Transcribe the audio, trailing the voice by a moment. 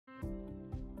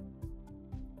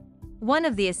One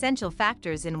of the essential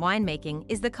factors in winemaking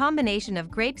is the combination of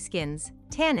grape skins,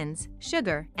 tannins,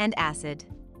 sugar, and acid.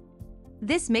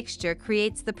 This mixture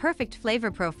creates the perfect flavor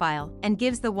profile and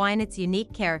gives the wine its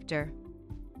unique character.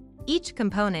 Each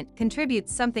component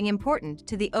contributes something important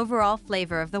to the overall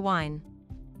flavor of the wine.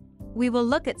 We will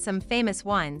look at some famous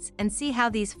wines and see how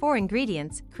these 4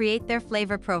 ingredients create their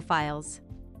flavor profiles.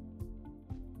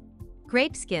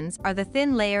 Grape skins are the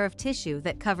thin layer of tissue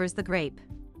that covers the grape.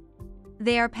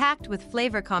 They are packed with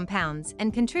flavor compounds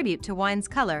and contribute to wine's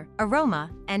color, aroma,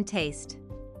 and taste.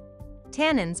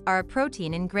 Tannins are a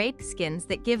protein in grape skins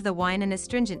that give the wine an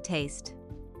astringent taste.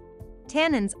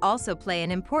 Tannins also play an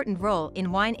important role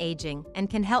in wine aging and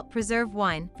can help preserve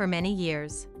wine for many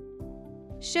years.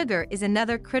 Sugar is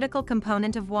another critical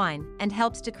component of wine and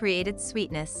helps to create its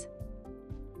sweetness.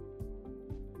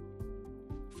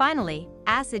 Finally,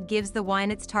 acid gives the wine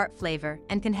its tart flavor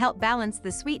and can help balance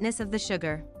the sweetness of the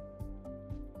sugar.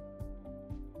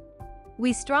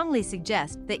 We strongly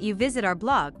suggest that you visit our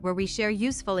blog where we share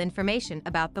useful information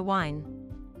about the wine.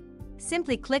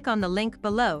 Simply click on the link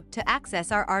below to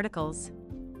access our articles.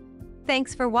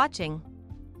 Thanks for watching.